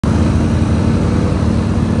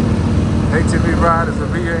ATV Ride is a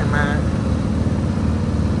VA, man.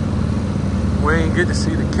 We ain't get to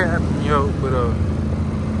see the cabin, yo, but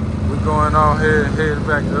we're going on here and heading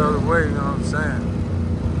back the other way, you know what I'm saying?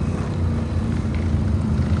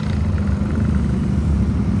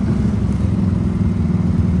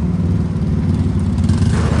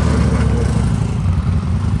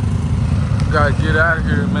 Gotta get out of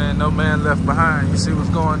here, man. No man left behind. You see what's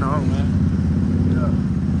going on, man.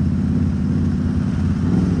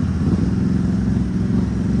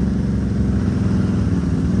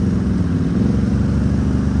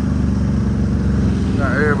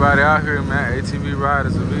 Got everybody out here, man. ATV Ride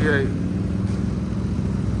is a V8.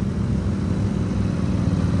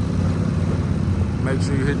 Make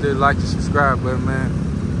sure you hit that like and subscribe button, man.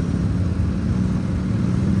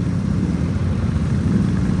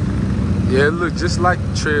 Yeah, it look just like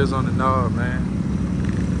the trails on the Knob, man.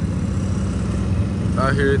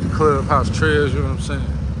 Out here at the clubhouse trails, you know what I'm saying?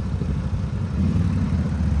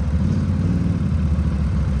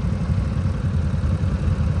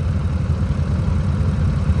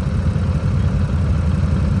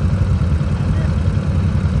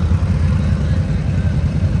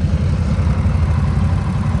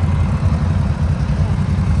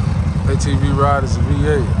 ATV Ride is a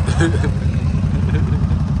V8.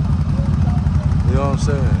 You know what I'm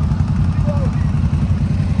saying?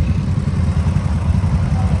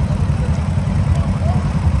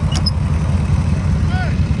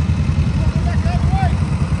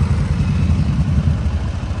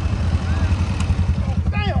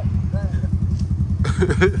 Damn!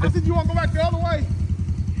 I said you want to go back the other way?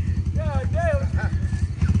 God damn.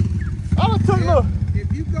 I done took look.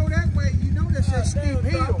 If you go that way, you know that's a steep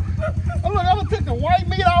hill. Oh, look, I done took the white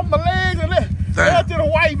meat off my legs and then to the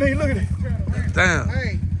white meat. Look at it. Damn.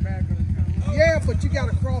 Hey, yeah, but you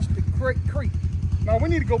gotta cross the creek. No, we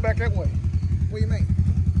need to go back that way. What do you mean?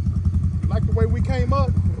 Like the way we came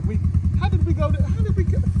up. How did we go? How did we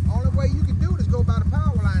go? Only way you can do it is go by the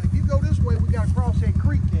power line. If you go this way, we gotta cross that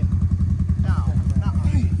creek then. No.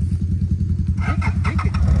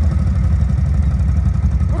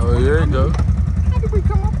 Oh, here you go. How did we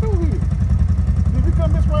come up through here? Did we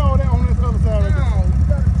come this way or that on this other side?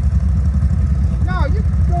 No, you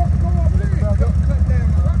can go over there. Cut down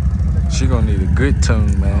the rock. She gonna need a good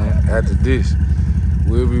tune, man. After this,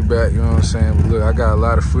 we'll be back, you know what I'm saying? But look, I got a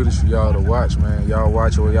lot of footage for y'all to watch, man. Y'all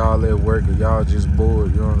watch or y'all at work or y'all just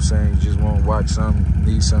bored, you know what I'm saying? You just wanna watch something,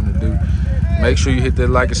 need something to do. Make sure you hit that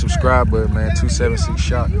like and subscribe button, man. 276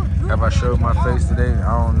 shot. Have I showed my face today?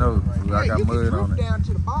 I don't know. I got mud on it.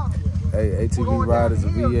 Hey, ATV Ride is a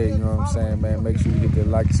VA, you know what I'm saying, man? Make sure you hit that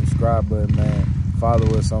like and subscribe button, man.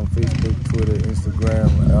 Follow us on Facebook, Twitter,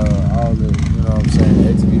 Instagram, all the, you know what I'm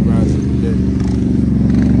saying? ATV Ride is a VA.